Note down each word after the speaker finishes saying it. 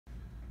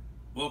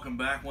Welcome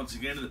back once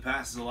again to The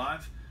Past is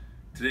Alive.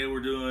 Today we're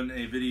doing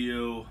a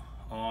video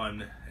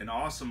on an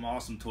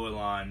awesome toy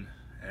line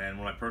and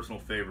one of my personal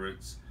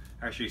favorites,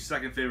 actually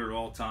second favorite of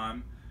all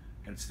time,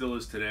 and still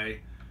is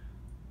today,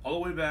 all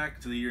the way back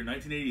to the year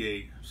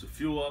 1988. So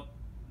fuel up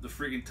the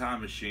freaking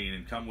time machine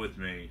and come with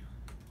me,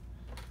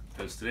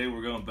 because today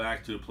we're going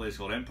back to a place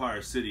called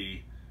Empire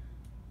City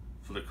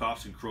for the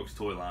Cops and Crooks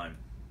toy line.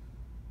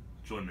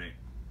 Join me.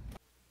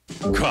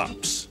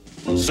 Cops,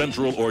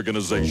 Central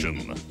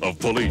Organization of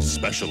Police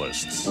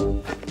Specialists.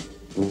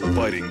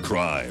 Fighting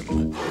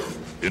crime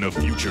in a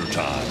future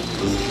time.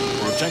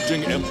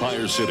 Protecting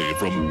Empire City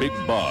from Big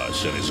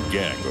Boss and his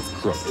gang of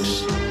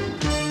crooks.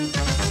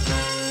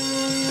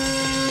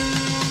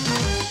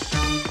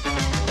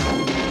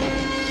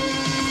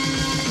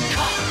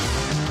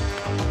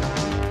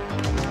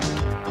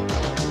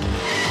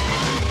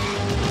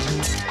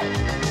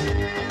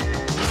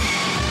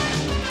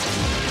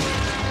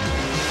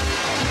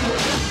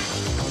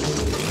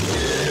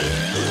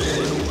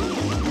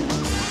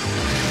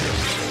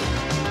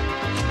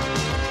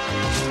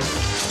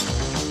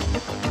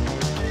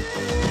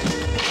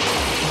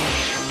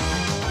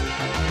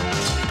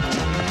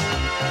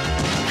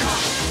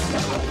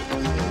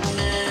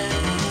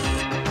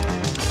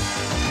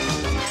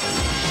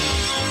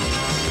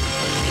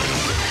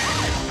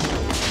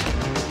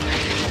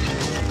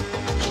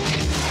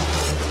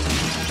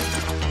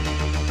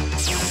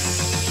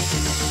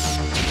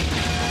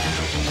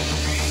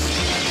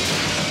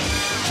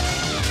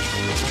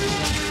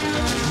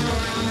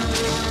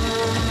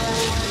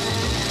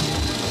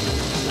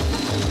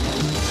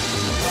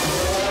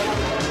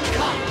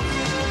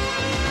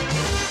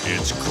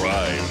 It's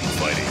crime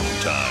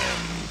fighting time.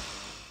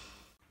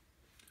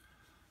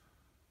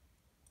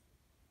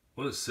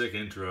 What a sick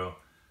intro. One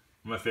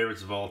of my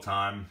favorites of all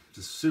time.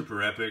 Just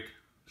super epic.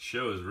 The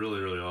show is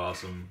really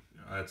awesome.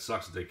 It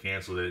sucks that they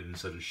canceled it in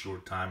such a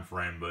short time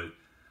frame, but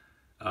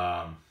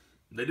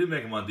they do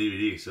make them on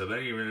DVD. So if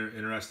any of you are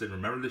interested,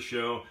 remember the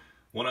show.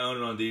 When I own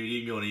it on DVD, you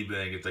can go on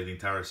eBay and get like the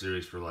entire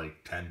series for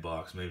like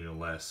 $10, maybe even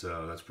less.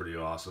 So that's pretty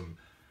awesome.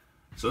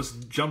 So let's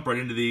jump right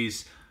into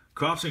these.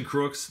 Cops and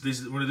Crooks.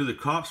 We're going to do the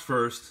Cops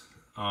first.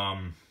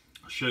 I'll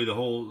show you the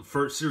whole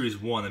first series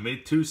one. They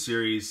made two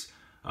series.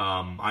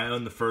 I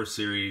own the first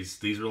series.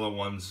 These are the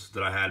ones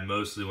that I had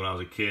mostly when I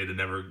was a kid and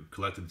never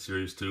collected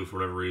series two for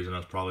whatever reason. I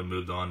was probably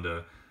moved on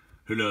to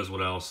who knows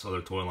what else,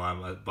 other toy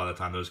line by the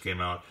time those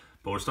came out.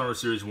 But we're starting with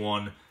series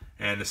one.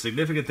 And the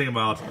significant thing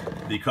about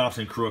the Cops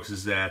and Crooks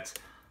is that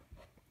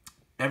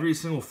every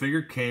single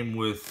figure came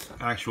with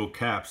actual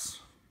caps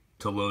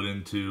to load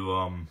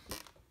into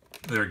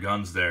their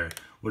guns there,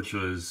 which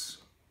was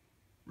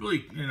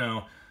really,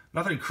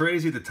 nothing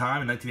crazy at the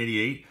time in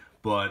 1988,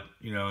 but,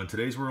 in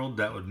today's world,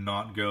 that would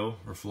not go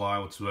or fly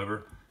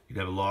whatsoever. You'd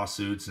have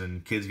lawsuits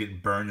and kids getting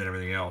burned and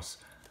everything else.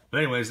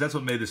 But anyways, that's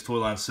what made this toy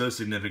line so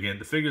significant.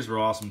 The figures were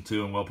awesome,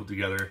 too, and well put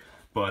together.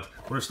 But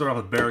we're going to start off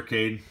with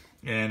Barricade,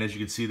 and as you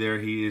can see there,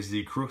 he is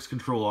the Crooks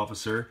Control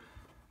Officer.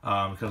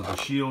 Because of the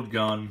shield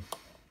gun.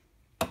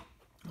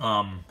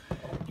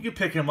 You can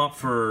pick him up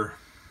for...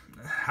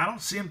 I don't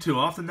see him too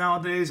often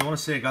nowadays. I want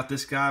to say I got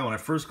this guy when I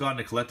first got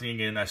into collecting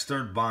again. I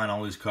started buying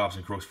all these Cops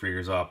and Crooks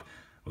figures up.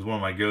 It was one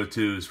of my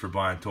go-tos for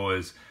buying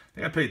toys. I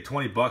think I paid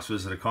 20 bucks for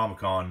this at a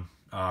Comic-Con,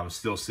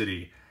 Steel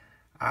City.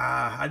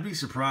 I'd be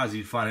surprised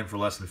you'd find him for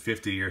less than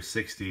 50 or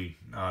 60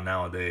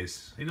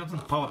 nowadays. He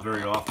doesn't pop up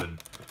very often.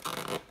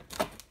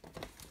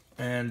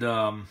 And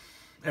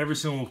every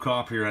single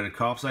cop here had a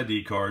cop's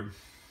ID card,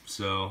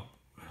 so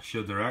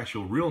showed their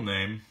actual real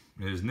name.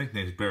 His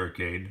nickname is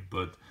Barricade,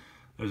 but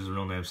there's his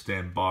real name,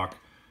 Stan Bach,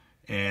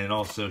 and it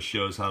also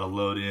shows how to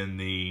load in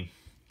the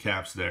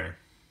caps there.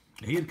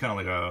 He had kind of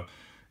like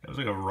it was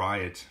like a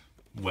riot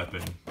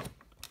weapon.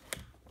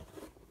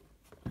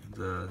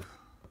 The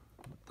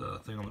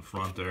thing on the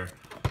front there,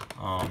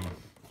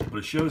 but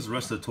it shows the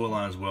rest of the toy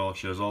line as well. It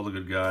shows all the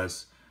good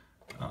guys,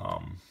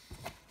 and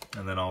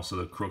then also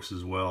the crooks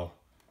as well.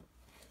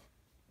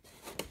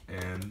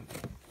 And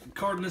the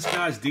card in this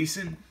guy is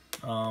decent,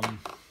 not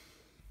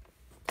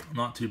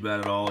too bad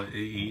at all.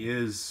 He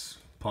is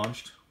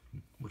punched,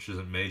 which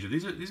isn't major.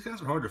 These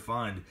guys are hard to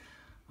find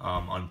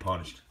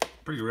unpunched.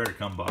 Pretty rare to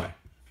come by.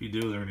 If you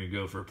do, they're going to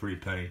go for a pretty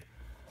penny.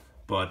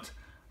 But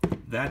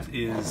that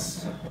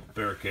is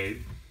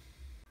Barricade.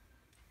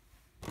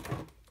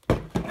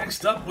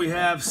 Next up, we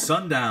have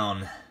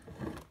Sundown,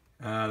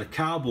 the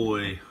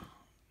cowboy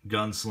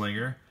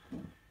gunslinger,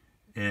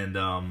 and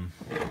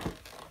you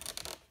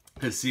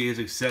can see his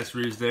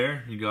accessories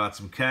there. You got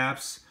some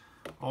caps.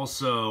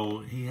 Also,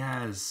 he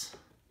has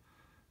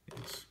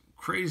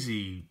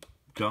crazy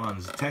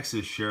guns.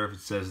 Texas Sheriff, it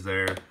says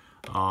there.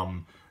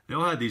 They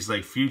all had these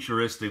like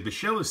futuristic. The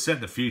show is set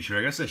in the future.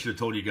 I guess I should have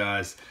told you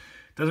guys.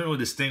 It doesn't really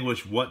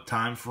distinguish what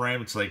time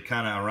frame. It's like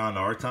kind of around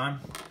our time.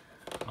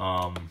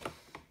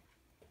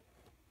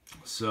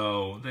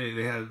 So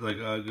they had like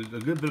a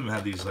good bit of them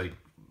had these like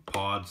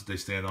pods that they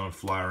stand on and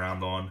fly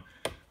around on.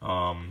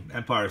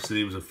 Empire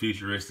City was a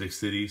futuristic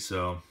city,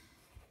 so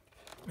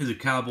there's a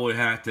cowboy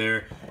hat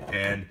there,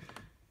 and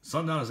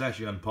Sundown is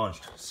actually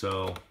unpunched,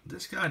 so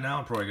this guy now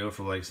would probably go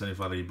for like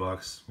 75, 80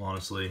 bucks,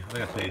 honestly. I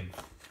think I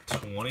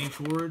paid 20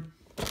 for it.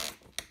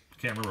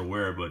 Can't remember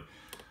where, but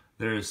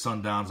there's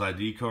Sundown's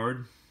ID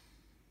card.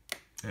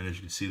 And as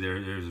you can see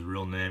there's his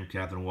real name,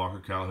 Captain Walker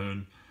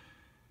Calhoun.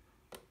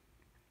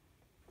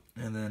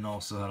 And then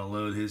also how to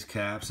load his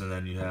caps, and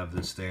then you have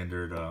the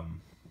standard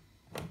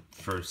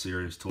first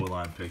series toy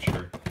line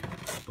picture.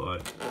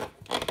 But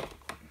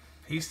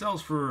he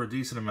sells for a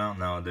decent amount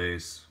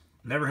nowadays.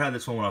 Never had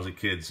this one when I was a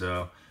kid,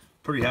 so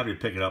pretty happy to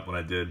pick it up when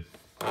I did.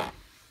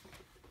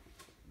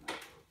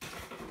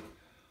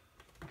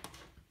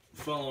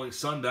 Following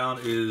Sundown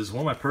is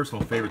one of my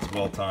personal favorites of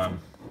all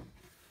time,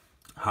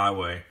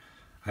 Highway.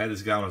 I had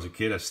this guy when I was a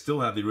kid. I still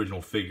have the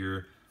original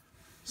figure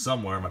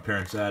somewhere in my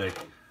parents' attic,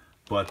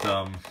 but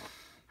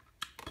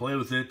played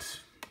with it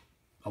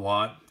a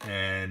lot,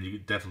 and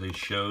it definitely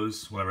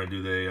shows whenever I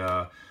do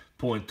the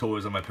pulling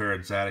toys on my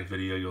parents' attic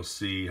video. You'll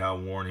see how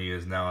worn he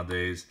is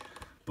nowadays,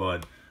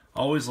 but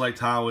always liked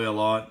Highway a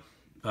lot,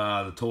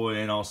 the toy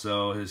and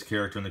also his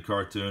character in the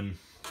cartoon.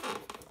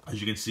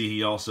 As you can see,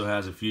 he also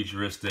has a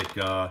futuristic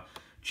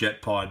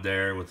jet pod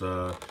there with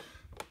a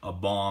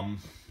bomb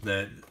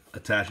that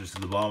attaches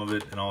to the bottom of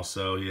it, and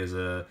also he has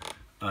a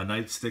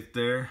nightstick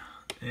there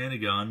and a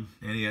gun,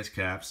 and he has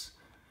caps,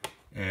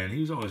 and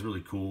he was always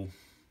really cool.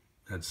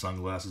 Had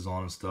sunglasses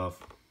on and stuff,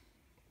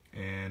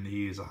 and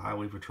he is a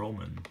highway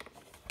patrolman.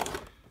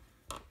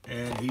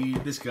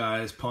 And this guy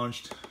is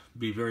punched.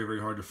 Be very, very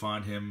hard to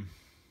find him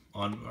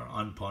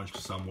unpunched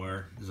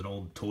somewhere. There's an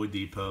old Toy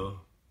Depot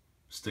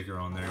sticker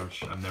on there,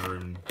 which I've never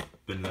even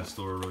been to that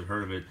store or really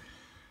heard of it.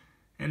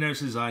 And there's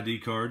his ID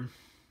card,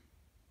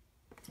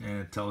 and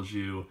it tells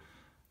you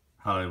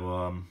how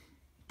to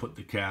put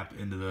the cap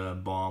into the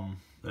bomb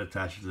that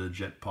attaches to the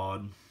jet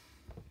pod,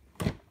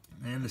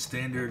 and the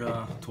standard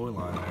toy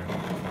line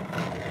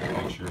there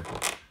picture.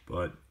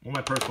 But one of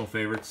my personal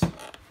favorites.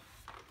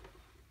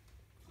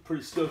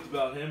 Pretty stoked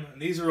about him.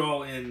 And these are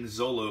all in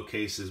Zolo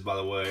cases, by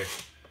the way.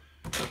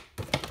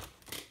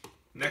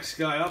 Next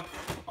guy up.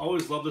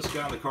 Always loved this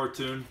guy in the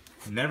cartoon.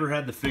 Never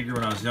had the figure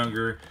when I was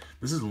younger.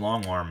 This is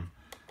Long Arm.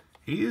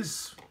 He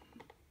is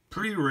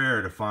pretty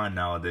rare to find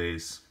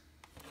nowadays.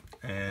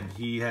 And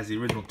he has the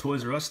original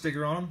Toys R Us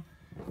sticker on him.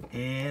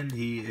 And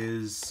he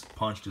is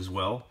punched as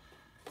well.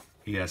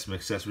 He has some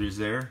accessories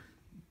there.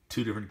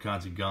 2 different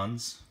kinds of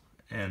guns.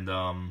 And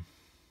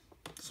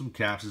some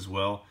caps as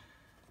well.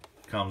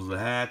 Comes with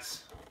the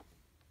hats.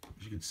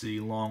 As you can see,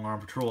 Long Arm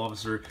Patrol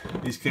Officer.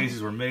 These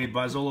cases were made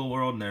by Zolo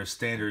World, and they're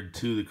standard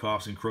to the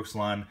Cops and Crooks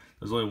line.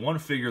 There's only one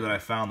figure that I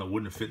found that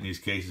wouldn't fit in these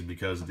cases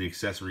because of the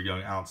accessory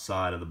going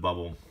outside of the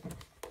bubble.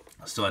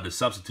 So I had to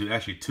substitute,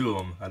 actually 2 of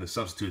them, I had to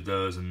substitute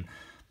those and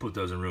put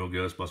those in real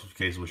Ghostbusters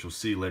cases, which you'll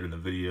see later in the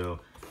video.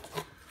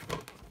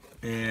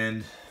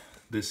 And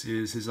this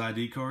is his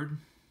ID card.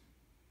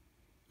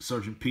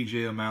 Sergeant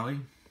P.J. O'Malley,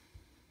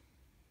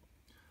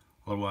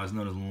 otherwise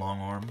known as Long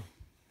Arm.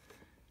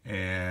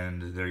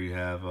 And there you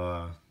have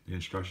the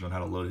instruction on how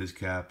to load his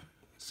cap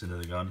into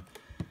the gun.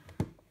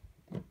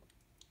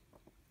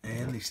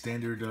 And the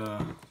standard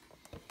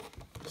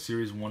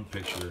Series 1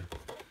 picture.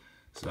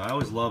 So I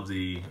always love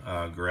the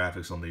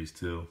graphics on these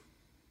too.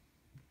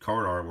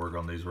 Card artwork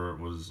on these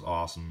was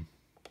awesome.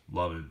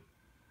 Love it.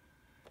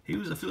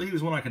 I feel like he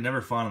was one I could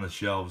never find on the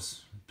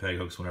shelves, peg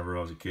hooks, whenever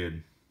I was a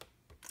kid.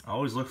 I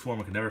always looked for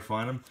him, I could never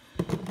find him.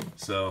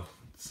 So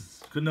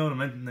couldn't own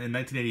him in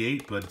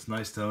 1988, but it's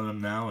nice to own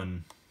him now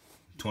in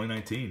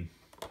 2019.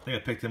 I think I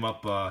picked him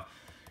up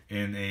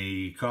in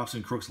a Cops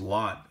and Crooks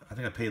lot. I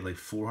think I paid like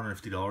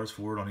 $450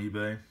 for it on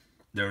eBay.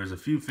 There was a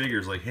few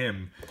figures like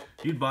him.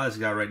 If you'd buy this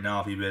guy right now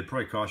off eBay, it'd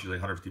probably cost you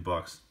like 150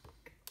 bucks.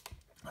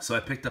 So I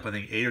picked up, I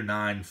think, 8 or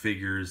 9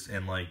 figures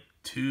and like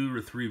 2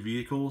 or 3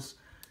 vehicles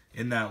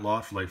in that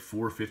lot for like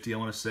 $450, I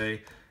want to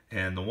say.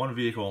 And the one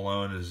vehicle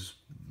alone is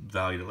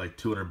valued at like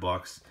 200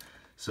 bucks.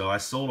 So I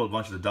sold a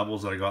bunch of the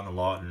doubles that I got in the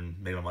lot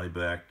and made my money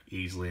back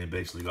easily, and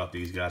basically got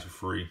these guys for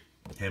free.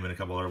 Him and a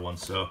couple other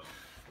ones. So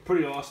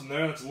pretty awesome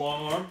there. That's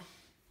Long Arm.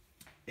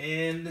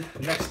 And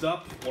next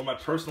up, one of my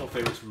personal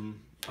favorites from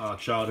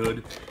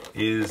childhood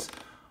is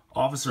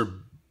Officer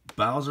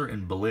Bowser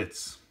and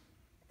Blitz.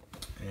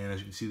 And as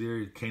you can see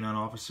there, Canine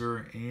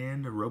Officer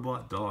and a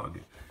robot dog.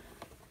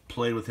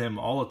 Played with him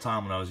all the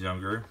time when I was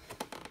younger.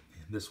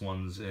 This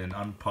one's an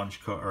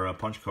unpunched or a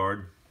punch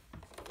card.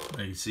 And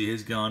you can see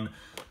his gun,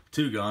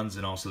 2 guns,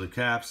 and also the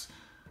caps.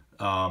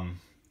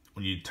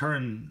 When you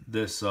turn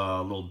this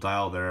little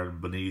dial there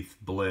beneath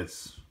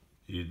Blitz,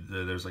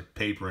 there's like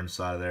paper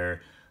inside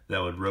there that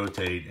would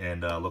rotate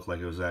and look like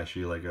it was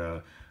actually like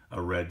a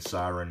red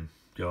siren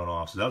going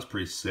off. So that was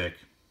pretty sick.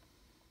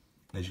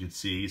 As you can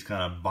see, he's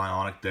kind of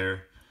bionic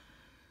there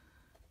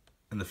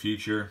in the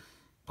future.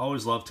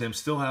 Always loved him.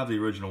 Still have the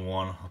original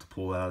one. I'll have to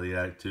pull that out of the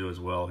attic too as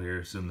well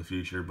here soon in the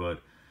future.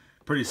 But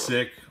pretty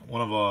sick.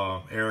 One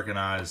of Eric and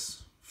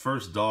I's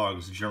first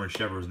dogs, German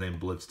Shepherd, was named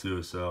Blitz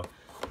too. So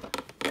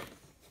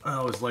I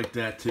always liked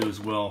that too as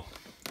well.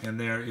 And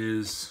there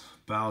is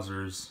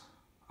Bowser's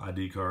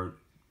ID card.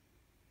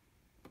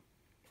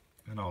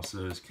 And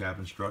also his cap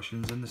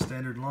instructions and the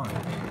standard line.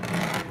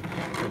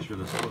 Pretty sure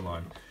the store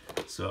line.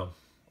 So,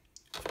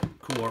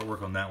 cool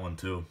artwork on that one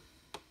too.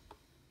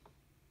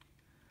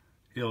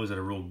 He always had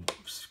a real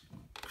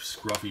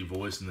scruffy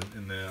voice in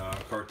the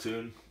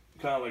cartoon.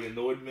 Kind of like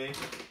annoyed me.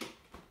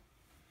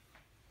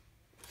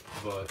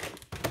 But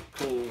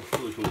cool,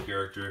 really cool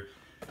character.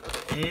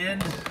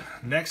 And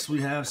next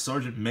we have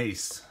Sergeant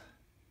Mace.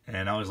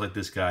 And I always like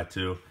this guy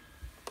too.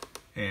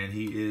 And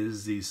he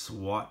is the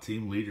SWAT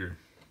team leader.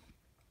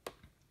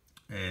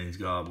 And he's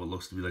got what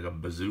looks to be like a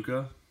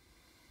bazooka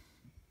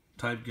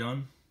type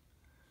gun.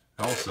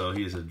 Also,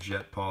 he has a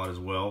jet pod as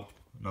well.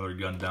 Another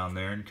gun down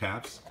there in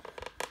caps.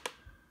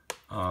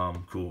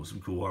 Cool, some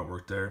cool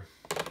artwork there.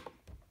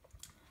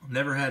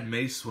 Never had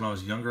Mace when I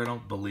was younger, I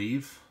don't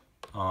believe.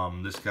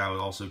 This guy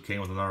also came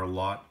with another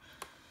lot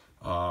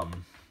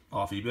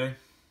off eBay.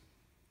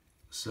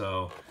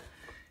 So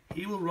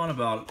he will run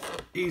about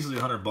easily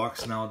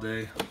 $100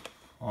 nowadays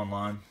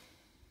online.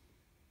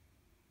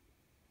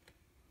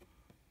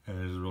 And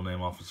his real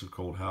name, Officer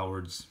Colt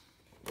Howards.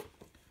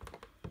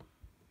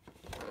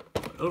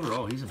 But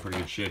overall, he's in pretty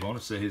good shape. I want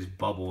to say his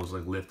bubble is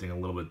like lifting a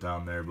little bit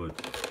down there, but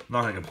I'm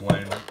not gonna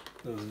complain.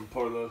 That was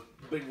part of the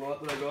big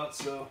lot that I got,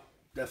 so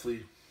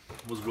definitely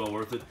was well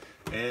worth it.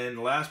 And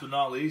last but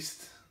not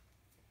least,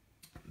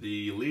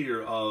 the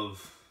leader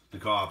of the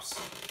cops,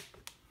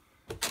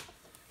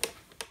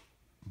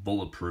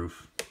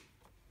 Bulletproof.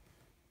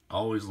 I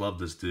always loved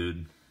this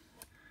dude.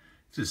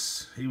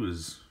 He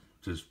was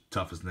just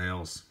tough as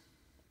nails.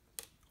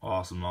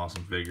 Awesome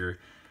figure.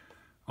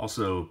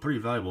 Also pretty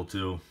valuable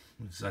too.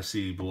 I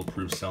see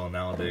Bulletproof selling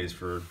nowadays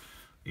for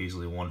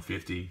easily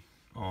 $150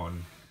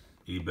 on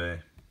eBay.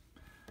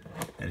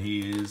 And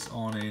he is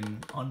on an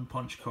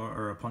unpunched card,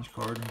 or a punch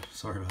card.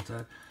 Sorry about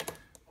that.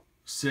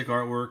 Sick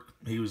artwork.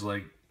 He was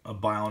like a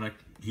bionic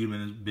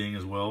human being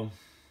as well.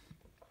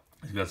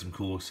 He's got some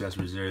cool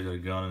accessories there. He's got a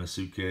gun and a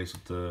suitcase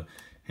with the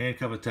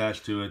handcuff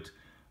attached to it.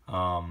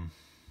 It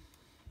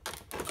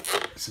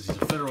says he's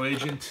a federal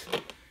agent.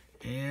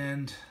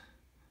 And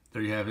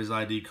there you have his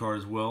ID card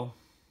as well.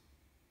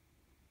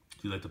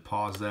 If you'd like to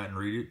pause that and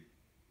read it.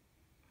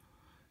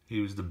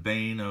 He was the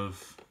bane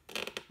of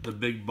the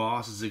big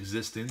boss's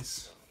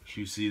existence, which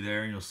you see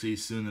there, and you'll see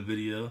soon in the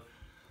video,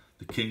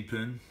 the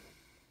Kingpin.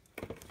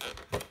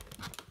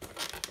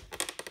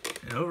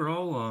 And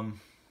overall,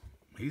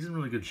 he's in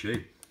really good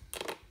shape.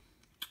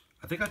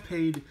 I think I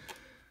paid,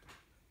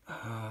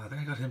 I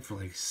think I got him for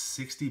like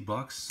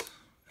 $60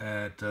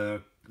 at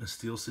a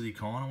Steel City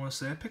Con, I want to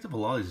say. I picked up a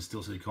lot of these at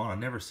Steel City Con. I've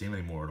never seen them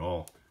anymore at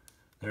all.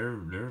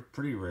 They're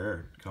pretty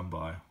rare to come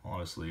by,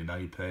 honestly. Now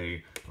you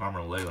pay an arm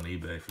and a leg on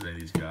eBay for any of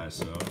these guys,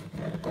 so.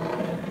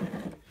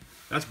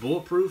 That's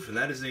Bulletproof, and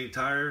that is the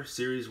entire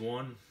Series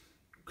 1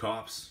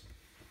 Cops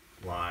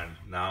line.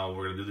 Now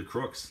we're going to do the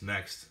Crooks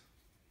next.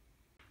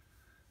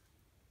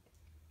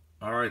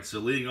 Alright, so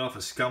leading off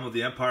a Scum of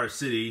the Empire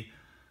City,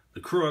 the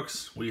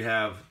Crooks, we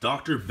have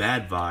Dr.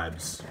 Bad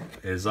Vibes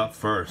is up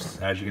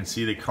first. As you can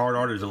see, the card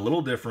art is a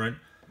little different.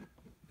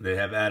 They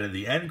have added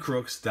the end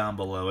Crooks down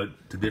below it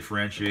to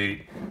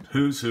differentiate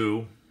who's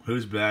who,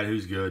 who's bad,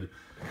 who's good.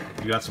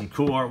 You got some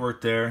cool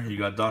artwork there. You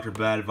got Dr.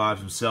 Bad Vibes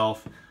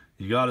himself.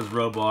 You got his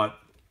robot.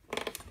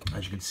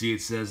 As you can see,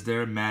 it says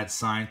there, Mad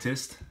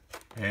Scientist.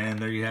 And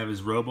there you have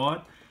his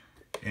robot.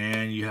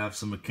 And you have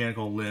some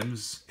mechanical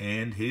limbs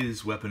and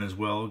his weapon as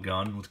well,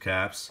 gun with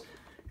caps.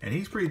 And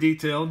he's pretty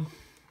detailed.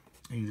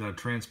 He's got a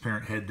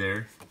transparent head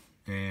there.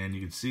 And you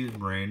can see his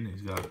brain.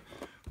 He's got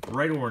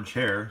bright orange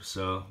hair,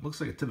 so looks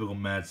like a typical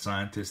Mad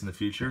Scientist in the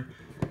future.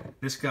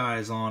 This guy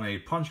is on a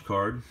punch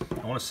card.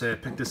 I want to say I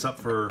picked this up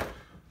for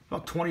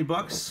about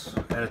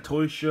 $20 at a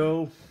toy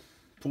show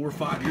 4 or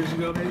 5 years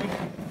ago, maybe.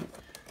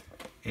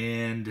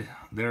 And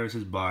there's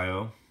his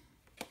bio.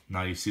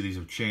 Now you see these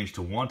have changed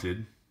to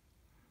wanted.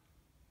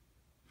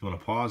 If you want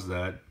to pause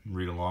that and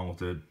read along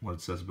with it, what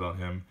it says about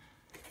him.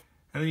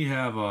 And then you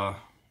have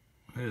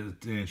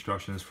the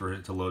instructions for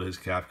it to load his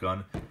cap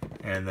gun.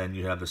 And then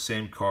you have the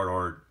same card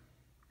art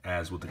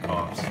as with the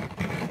cops.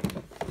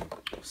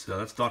 So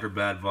that's Dr.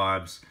 Bad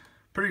Vibes.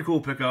 Pretty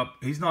cool pickup.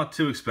 He's not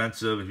too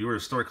expensive. If you were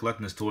to start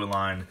collecting this toy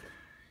line,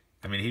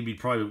 I mean, he'd be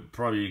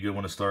probably a good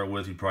one to start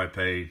with. You'd probably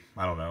pay,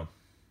 I don't know,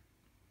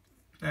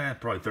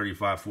 probably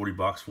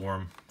 $35-40 for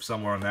him,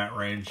 somewhere in that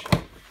range.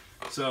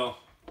 So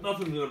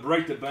nothing to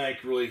break the bank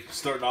really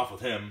starting off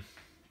with him,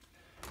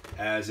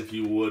 as if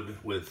you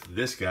would with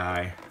this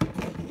guy.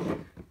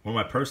 One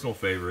of my personal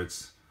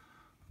favorites,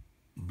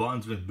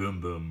 Buns McBoom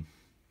Boom.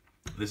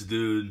 This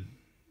dude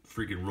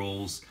freaking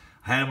rules.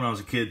 I had him when I was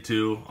a kid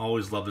too.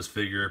 Always loved this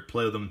figure.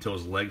 Played with him until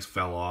his legs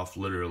fell off,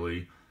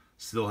 literally.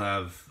 Still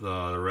have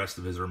the rest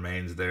of his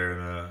remains there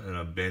in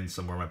a bin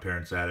somewhere in my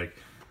parents' attic.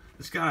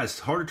 This guy is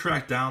hard to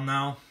track down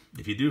now.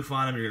 If you do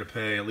find him, you're going to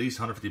pay at least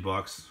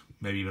 $150,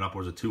 maybe even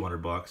upwards of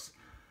 $200.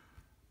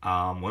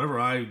 Whenever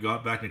I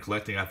got back into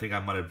collecting, I think I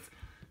might have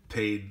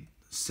paid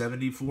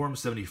 $70 for him,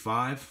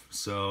 $75.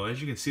 So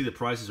as you can see, the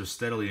prices are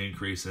steadily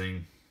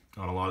increasing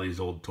on a lot of these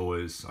old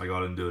toys. I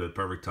got into it at the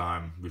perfect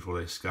time before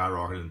they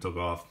skyrocketed and took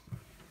off.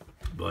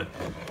 But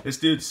this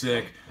dude's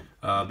sick.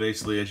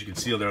 Basically, as you can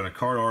see there on the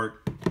card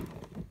art,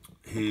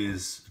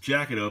 his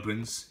jacket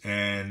opens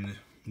and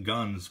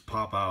guns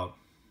pop out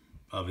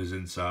of his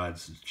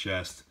insides, his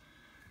chest.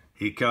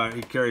 He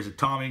carries a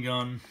Tommy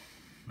gun,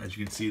 as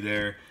you can see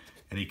there,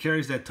 and he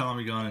carries that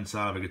Tommy gun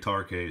inside of a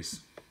guitar case.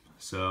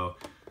 So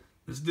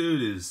this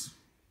dude is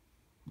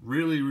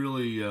really,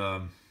 really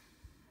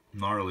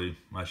gnarly,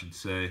 I should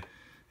say.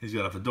 He's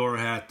got a fedora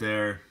hat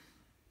there,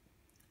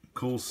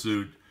 cool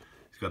suit.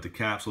 He's got the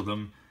caps with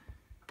him.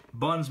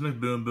 Buns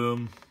McBoom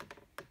Boom.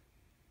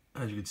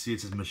 As you can see,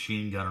 it says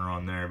machine gunner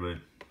on there, but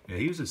yeah,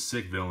 he was a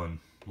sick villain.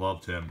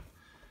 Loved him.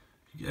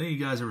 Any of you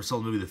guys ever saw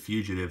the movie The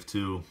Fugitive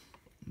too?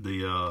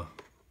 The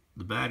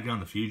bad guy in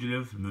The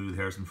Fugitive, the movie with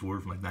Harrison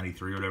Ford from like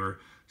 '93 or whatever.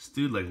 This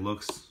dude like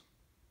looks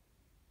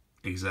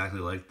exactly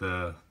like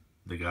the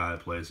guy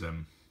that plays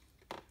him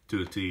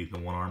to a T, the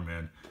one-armed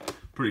man.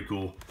 Pretty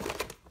cool.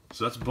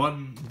 So that's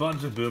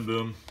Buns and Boom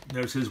Boom.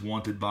 There's his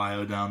wanted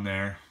bio down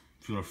there.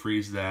 If you want to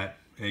freeze that,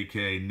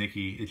 aka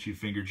Nicky Itchy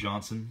Finger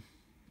Johnson.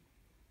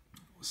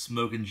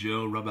 Smoking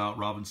Joe Rub Out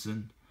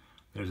Robinson.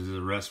 There's his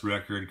arrest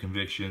record,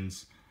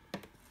 convictions,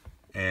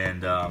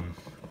 and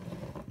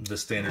the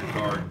standard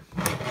card.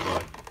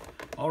 But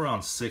all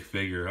around sick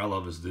figure. I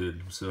love this dude.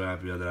 I'm so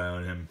happy that I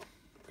own him.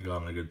 I got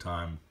him a good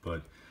time.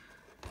 But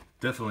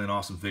definitely an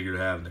awesome figure to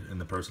have in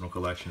the personal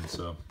collection.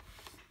 So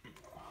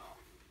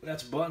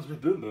that's Buns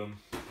and Boom Boom.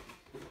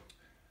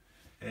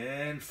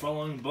 And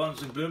following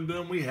Buns and Boom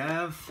Boom, we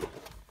have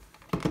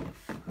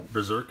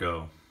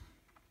Berserko.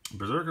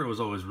 Berserker was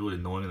always really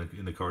annoying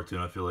in the cartoon.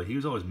 I feel like he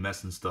was always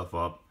messing stuff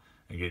up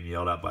and getting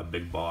yelled at by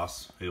Big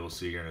Boss. You'll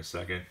see here in a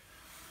second.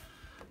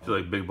 I feel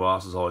like Big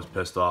Boss is always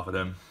pissed off at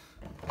him.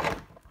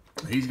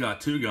 He's got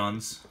 2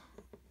 guns,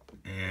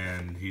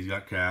 and he's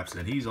got caps,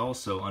 and he's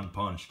also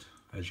unpunched,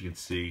 as you can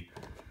see.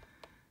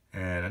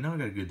 And I know I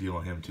got a good deal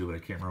on him too, but I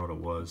can't remember what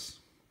it was.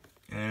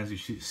 And as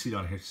you see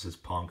down here, it says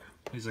Punk.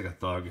 He's like a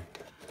thug.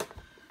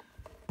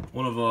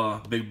 One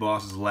of Big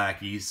Boss's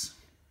lackeys.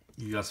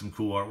 He got some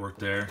cool artwork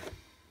there.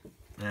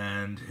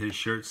 And his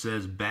shirt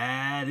says,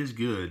 "Bad is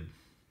good."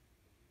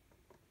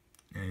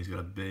 And he's got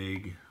a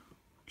big,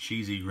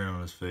 cheesy grin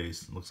on his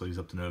face. Looks like he's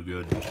up to no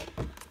good.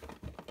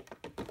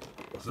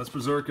 So that's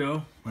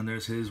Berserko. And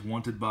there's his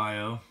wanted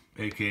bio,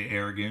 aka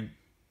Arrogant,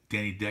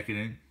 Danny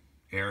Decadent,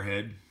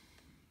 Airhead.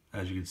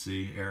 As you can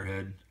see,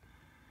 Airhead.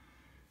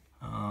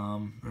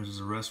 There's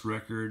his arrest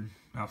record,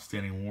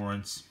 outstanding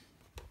warrants.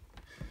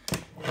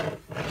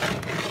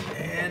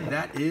 And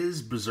that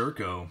is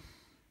Berserko.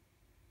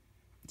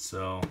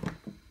 So,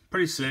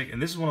 pretty sick.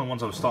 And this is one of the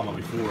ones I was talking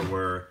about before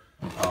where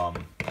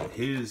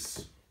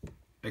his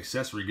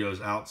accessory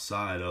goes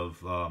outside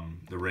of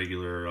the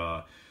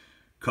regular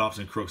Cops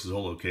and Crooks'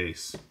 holo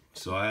case.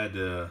 So I had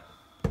to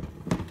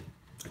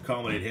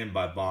accommodate him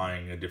by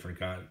buying a different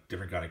kind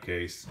of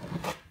case.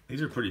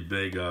 These are pretty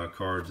big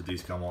cards that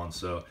these come on,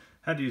 so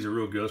I had to use a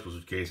real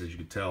Ghostbusters case. As you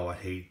can tell, I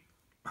hate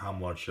how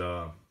much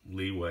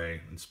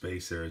leeway and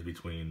space there is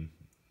between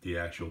the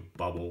actual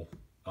bubble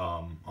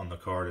on the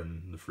card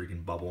and the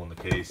freaking bubble in the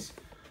case.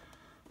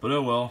 But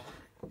oh well.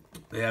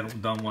 They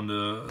haven't done one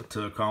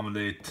to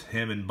accommodate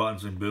him, and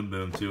Buttons and Boom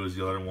Boom too is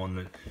the other one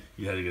that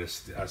you had to get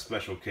a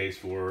special case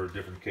for, a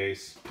different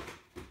case.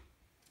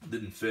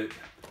 Didn't fit.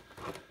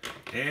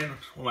 And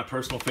one of my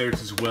personal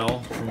favorites as well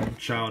from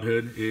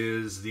childhood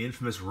is the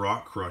infamous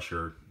Rock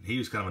Crusher. He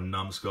was kind of a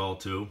numbskull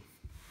too.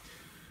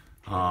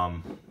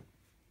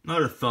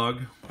 Another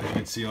thug, as you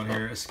can see on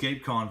here,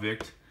 escaped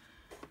convict.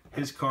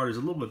 His card is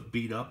a little bit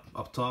beat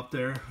up top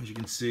there, as you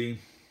can see.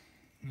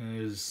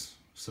 There's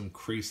some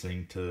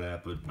creasing to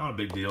that, but not a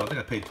big deal. I think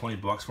I paid 20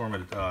 bucks for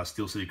him at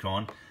Steel City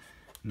Con.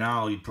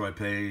 Now you'd probably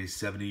pay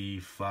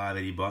 75,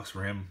 80 bucks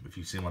for him if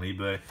you see him on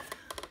eBay.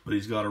 But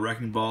he's got a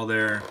wrecking ball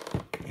there.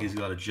 He's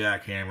got a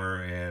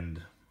jackhammer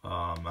and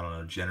I don't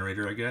know,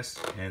 generator, I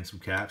guess, and some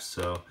caps.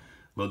 So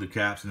load the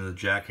caps into the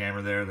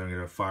jackhammer there. Then I'm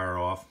gonna fire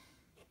off.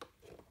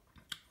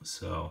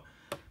 So,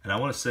 and I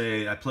want to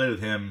say I played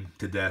with him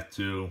to death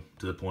too,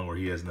 to the point where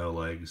he has no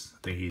legs. I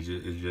think he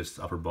is just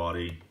upper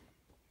body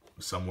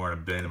somewhere in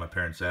a bin in my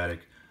parents' attic.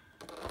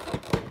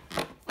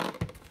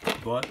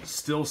 But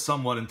still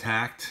somewhat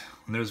intact.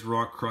 And there's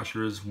Rock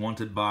Crusher's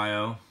wanted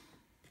bio,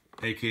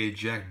 aka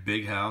Jack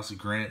Big House,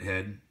 Granite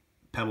Head,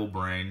 Pebble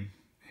Brain,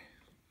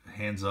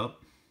 hands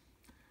up,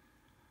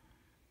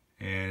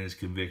 and his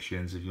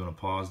convictions. If you want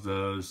to pause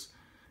those,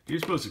 you're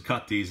supposed to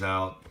cut these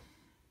out,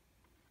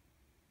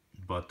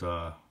 but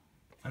I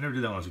never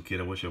did that when I was a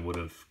kid. I wish I would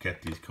have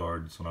kept these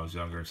cards when I was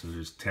younger instead of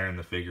just tearing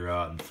the figure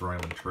out and throwing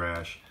them in the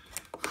trash.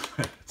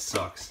 It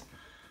sucks.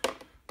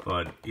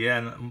 But yeah,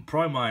 and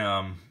probably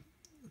my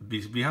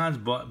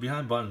behind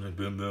Buttons and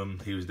Boom Boom,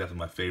 he was definitely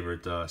my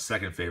favorite,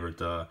 second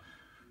favorite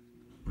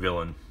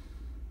villain.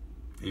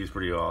 He's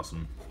pretty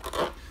awesome.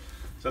 So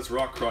that's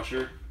Rock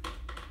Crusher.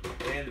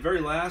 And the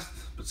very last,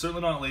 but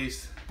certainly not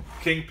least,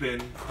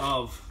 Kingpin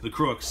of the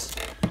Crooks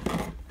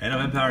and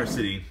of Empire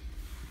City,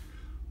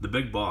 the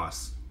Big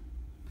Boss.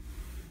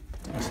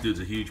 This dude's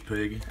a huge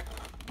pig.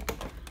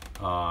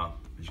 As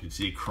you can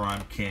see,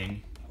 Crime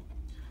King.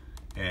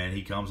 and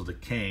he comes with a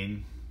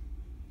cane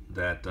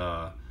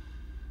that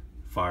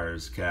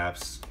fires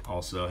caps.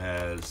 Also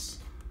has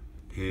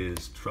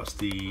his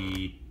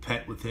trusty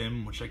pet with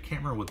him, which I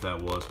can't remember what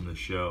that was from the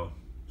show.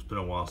 It's been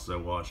a while since I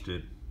watched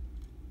it.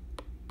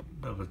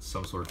 I don't know if it's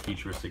some sort of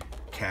futuristic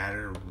cat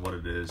or what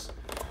it is.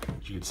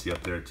 As you can see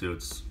up there too,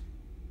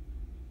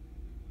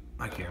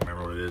 I can't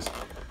remember what it is.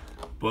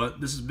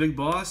 But this is Big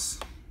Boss.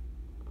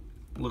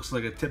 Looks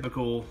like a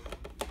typical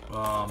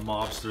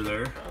mobster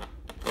there.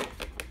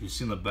 You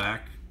see in the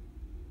back,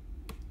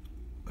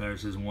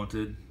 there's his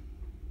wanted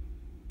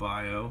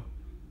bio.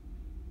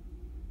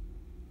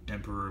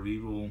 Emperor of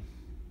Evil,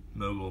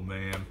 Mogul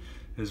Man,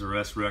 his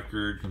arrest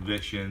record,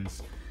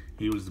 convictions.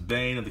 He was the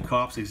bane of the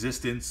cops'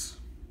 existence.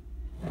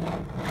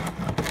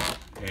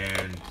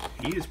 And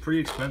he is pretty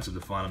expensive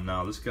to find him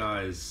now. This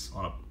guy is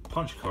on a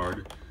punch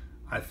card.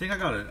 I think I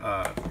got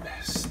a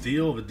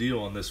steal of a deal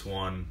on this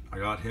one. I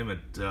got him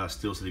at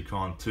Steel City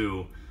Con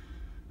 2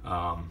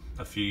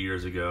 a few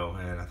years ago,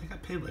 and I think I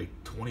paid like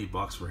 20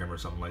 bucks for him or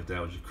something like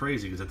that, which is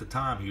crazy because at the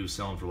time he was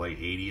selling for like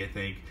 80, I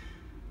think.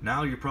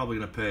 Now you're probably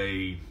gonna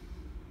pay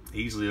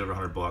easily over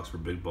 100 bucks for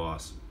Big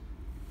Boss.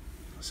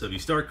 So if you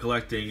start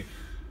collecting, you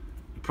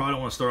probably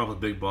don't want to start off with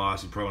Big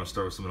Boss. You probably want to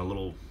start with something a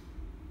little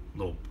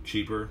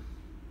cheaper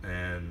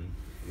and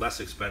less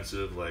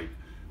expensive, like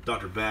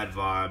Dr. Bad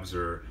Vibes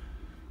or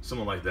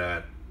someone like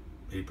that.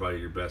 He'd probably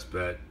be your best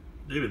bet.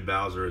 Even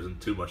Bowser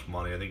isn't too much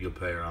money. I think you'll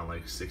pay around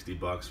like 60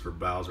 bucks for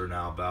Bowser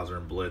now, Bowser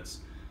and Blitz.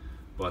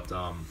 But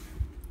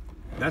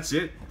that's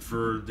it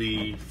for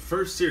the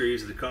first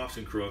series of the Cops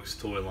and Crooks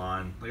toy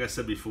line. Like I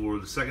said before,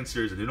 the second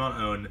series I do not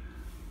own.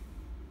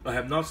 I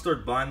have not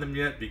started buying them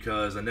yet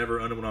because I never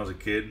owned them when I was a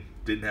kid.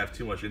 Didn't have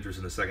too much interest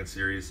in the second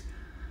series.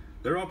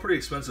 They're all pretty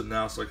expensive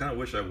now, so I kind of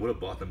wish I would have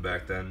bought them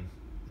back then.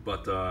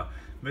 But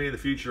maybe in the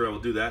future I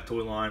will do that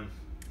toy line.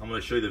 I'm going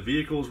to show you the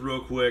vehicles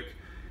real quick,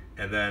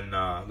 and then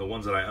the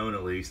ones that I own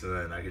at least, and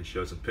then I can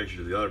show some pictures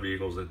of the other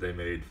vehicles that they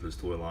made for this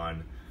toy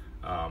line.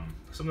 Some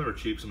of them are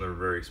cheap, some of them are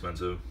very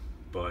expensive,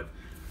 but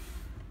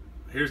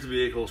here's the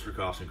vehicles for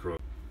Cops and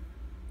Crooks.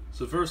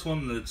 So the first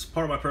one that's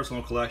part of my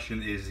personal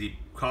collection is the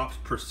Cops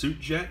Pursuit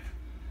Jet,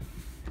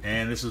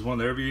 and this is one of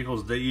their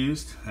vehicles they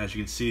used. As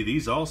you can see,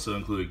 these also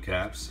included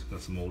caps.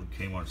 Got some old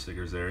Kmart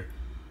stickers there.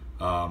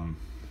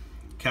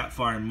 Cap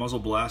firing muzzle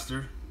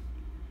blaster,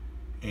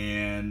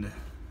 and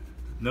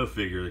no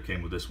figure that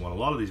came with this one. A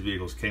lot of these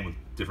vehicles came with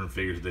different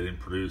figures that they didn't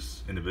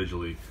produce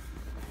individually.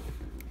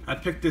 I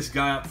picked this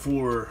guy up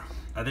for,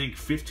 I think,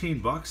 15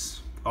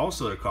 bucks,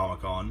 also at a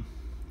Comic-Con.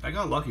 I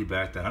got lucky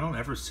back then. I don't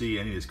ever see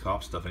any of this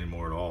cop stuff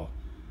anymore at all.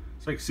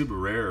 It's like super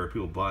rare, or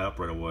people buy up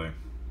right away.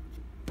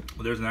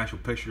 But there's an actual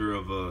picture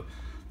of the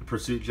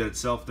Pursuit Jet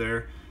itself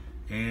there,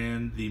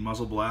 and the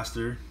muzzle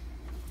blaster.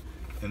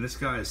 And this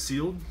guy is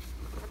sealed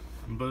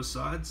on both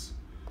sides.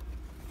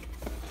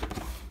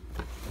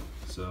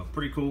 So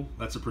pretty cool.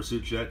 That's a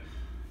Pursuit Jet.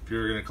 If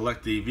you're gonna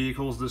collect the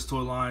vehicles, this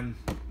toy line,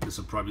 this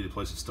will probably be the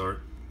place to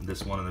start.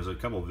 This one, and there's a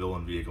couple of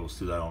villain vehicles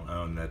too that I don't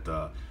own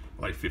that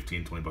like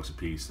 15, 20 bucks a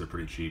piece. They're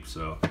pretty cheap,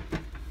 so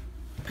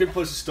good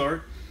place to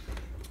start.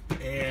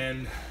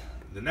 And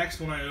the next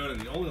one I own,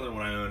 and the only other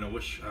one I own, I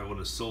wish I would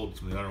have sold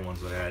some of the other ones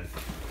I had,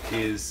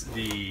 is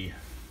the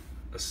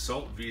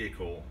Assault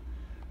Vehicle.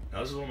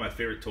 Now this is one of my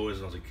favorite toys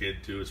when I was a kid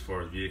too, as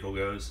far as vehicles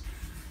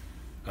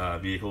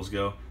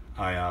go.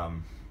 I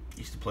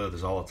used to play with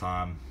this all the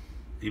time.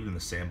 Even in the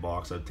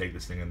sandbox, I'd take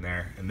this thing in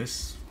there. And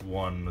this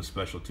one was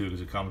special too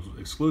because it comes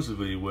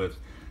exclusively with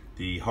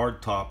the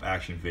Hard Top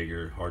action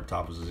figure. Hard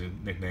Top was his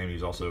nickname.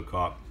 He's also a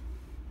cop.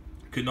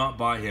 Could not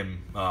buy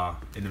him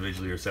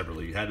individually or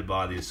separately. You had to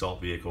buy the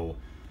Assault Vehicle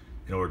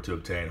in order to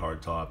obtain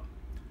Hard Top.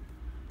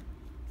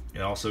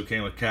 It also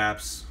came with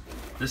caps.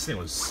 This thing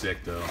was sick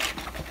though.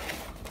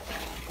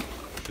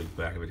 The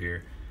back of it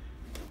here.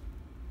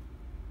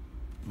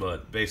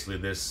 But basically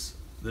this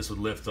would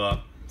lift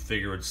up.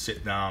 Figure would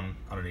sit down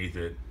underneath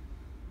it.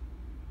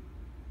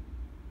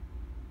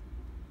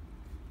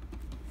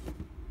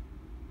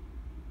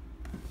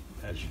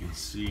 As you can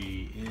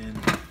see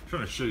I'm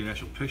trying to show you an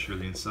actual picture of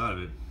the inside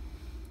of it.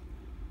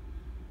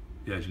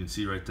 Yeah, as you can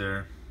see right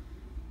there.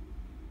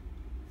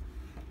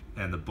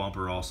 And the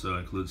bumper also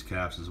includes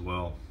caps as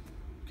well.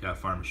 Cap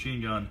fire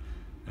machine gun,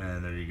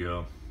 and there you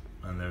go.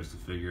 And there's the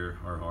figure,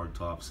 our Hard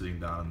Top, sitting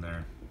down in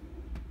there.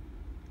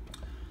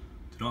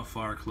 Do not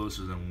fire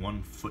closer than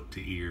 1 foot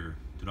to ear.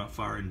 Do not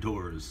fire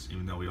indoors,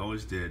 even though we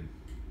always did.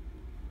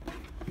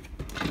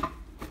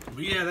 But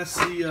yeah, that's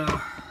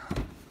the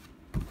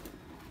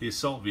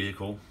Assault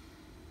Vehicle.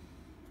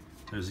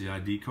 There's the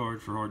ID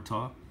card for Hard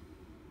Top.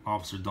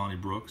 Officer Donnie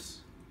Brooks.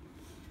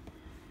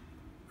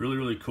 Really,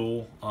 really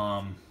cool.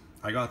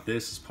 I got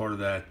this as part of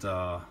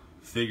that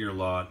figure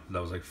lot that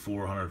was like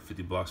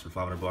 450 bucks or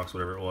 500 bucks,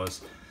 whatever it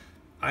was.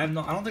 I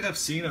don't think I've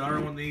seen another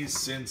one of these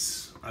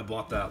since I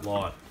bought that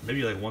lot.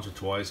 Maybe like once or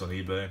twice on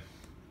eBay,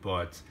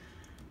 but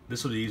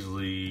this would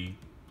easily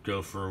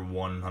go for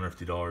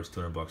 $150,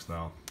 200 bucks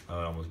now. I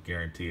would almost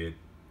guarantee it.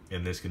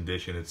 In this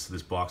condition,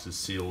 this box is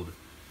sealed.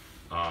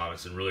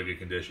 It's in really good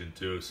condition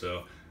too.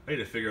 So I need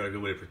to figure out a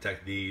good way to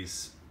protect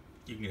these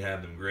You can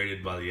have them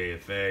graded by the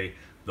AFA.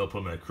 They'll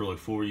put them in acrylic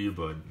for you,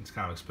 but it's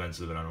kind of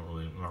expensive, and I'm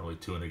not really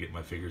too into get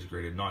my figures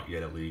graded. Not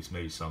yet, at least.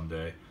 Maybe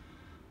someday.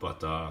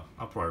 But I'll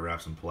probably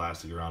wrap some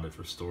plastic around it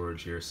for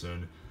storage here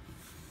soon.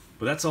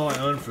 But that's all I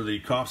own for the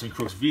Cops and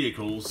Crooks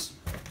vehicles.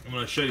 I'm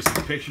going to show you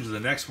some pictures of the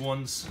next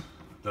ones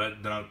that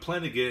I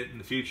plan to get in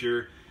the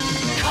future.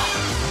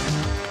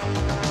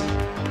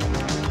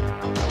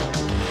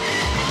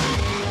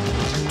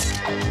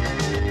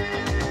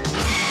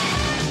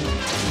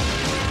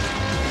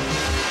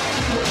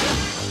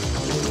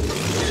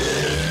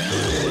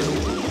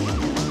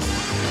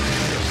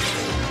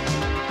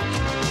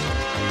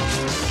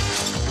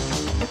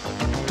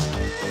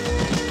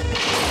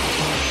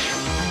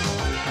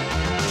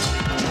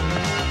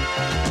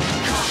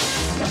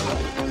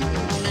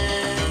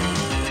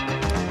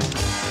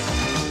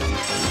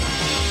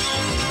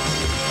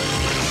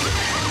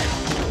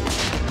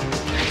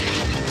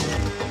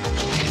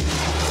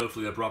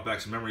 Hopefully that brought back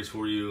some memories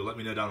for you. Let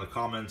me know down in the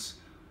comments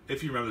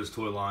if you remember this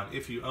toy line,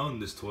 if you owned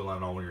this toy line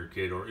at all when you were a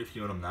kid, or if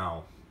you own them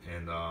now.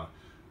 And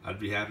I'd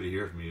be happy to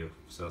hear from you.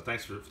 So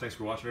thanks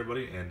for watching,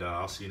 everybody, and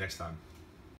I'll see you next time.